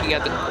going to be peaking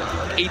at the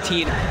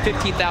 18,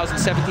 15,000,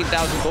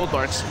 17,000 gold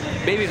marks,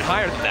 maybe even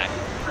higher than that.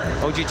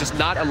 OG just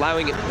not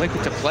allowing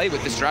Liquid to play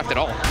with this draft at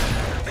all.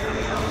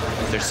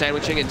 They're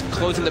sandwiching and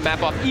closing the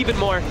map off even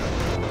more,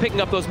 picking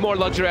up those more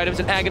luxury items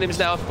and Aghanims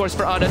now, of course,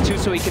 for Ana too,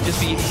 so he can just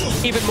be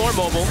even more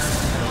mobile.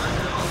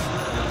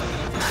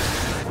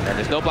 And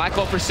there's no Black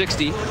Hole for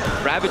 60.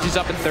 Ravage is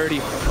up in 30.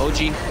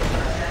 OG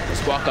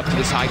just walk up to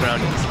this high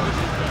ground.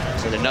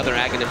 And another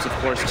Aghanims, of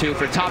course, too,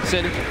 for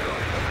Thompson.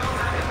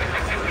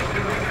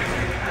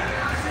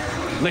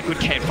 Liquid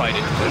can't fight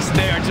it.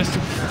 They are just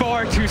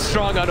far too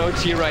strong on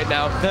OG right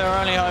now. Their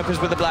only hope is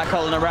with the Black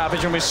Hole and the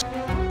Ravage, and we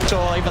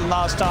saw even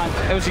last time,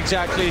 it was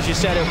exactly as you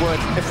said it would.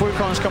 If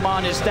Wukong's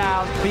command is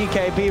down,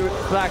 BKB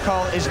Black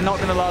Hole is not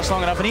going to last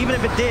long enough, and even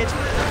if it did,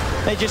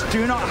 they just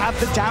do not have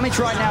the damage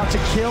right now to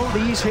kill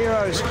these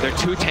heroes. They're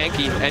too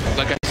tanky, and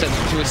like I said,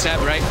 to a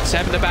Seb, right?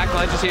 Seb in the back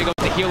line just here goes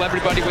to heal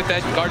everybody with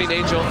that Guardian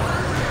Angel.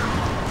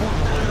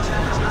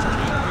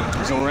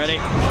 He's already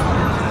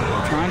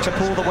trying to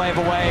pull the wave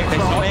away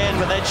from in,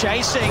 but they're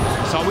chasing.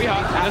 So we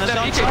are. And it's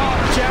on top.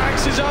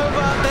 Jerax is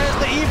over. There's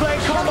the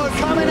E-Blade combo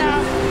coming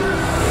out.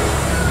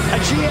 A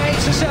GH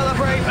to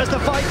celebrate as the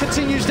fight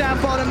continues down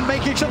bottom,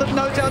 making sure that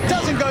No Doubt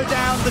doesn't go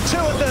down. The 2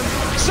 of them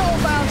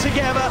soul-bound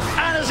together.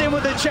 Anna's in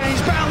with the chains.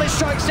 Boundless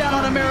strikes down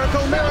on a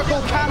Miracle. Miracle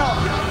cannot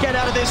get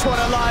out of this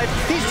one alive.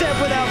 He's dead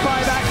without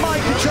buyback.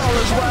 Mind Control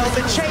as well.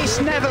 The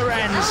chase never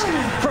ends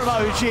from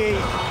OG.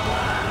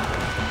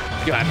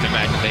 You have to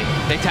imagine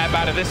they tap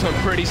out of this one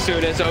pretty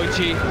soon as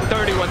OG,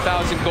 31,000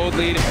 gold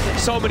lead.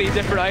 So many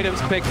different items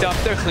picked up.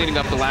 They're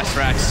cleaning up the last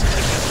racks.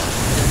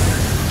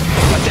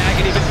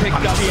 Dagon even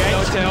picked up No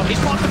Tail. He's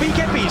blocked the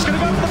BKB. He's going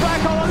to go for the Black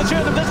Hole on the 2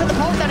 of them. This is the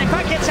pulse down. In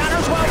fact, gets Anna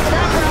as well for the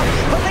background.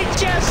 But they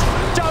just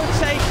don't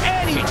take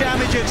any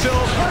damage at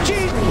all.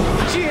 G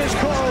is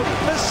called.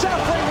 The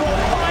suffering will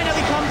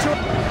finally come to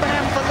an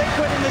end for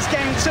Liquid in this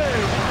game too.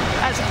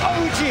 As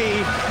OG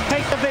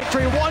take the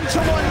victory 1-1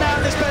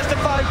 now in this best of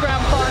 5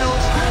 grand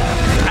finals.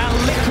 And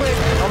Liquid,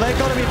 well, they've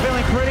got to be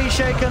feeling pretty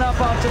shaken up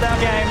after that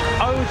game.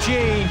 OG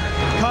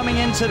coming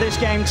into this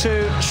game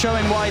too,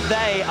 showing why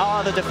they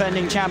are the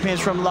defending champions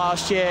from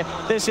last year.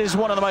 This is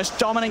one of the most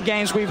dominant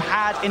games we've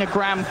had in a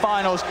grand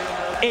finals.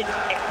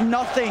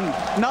 Nothing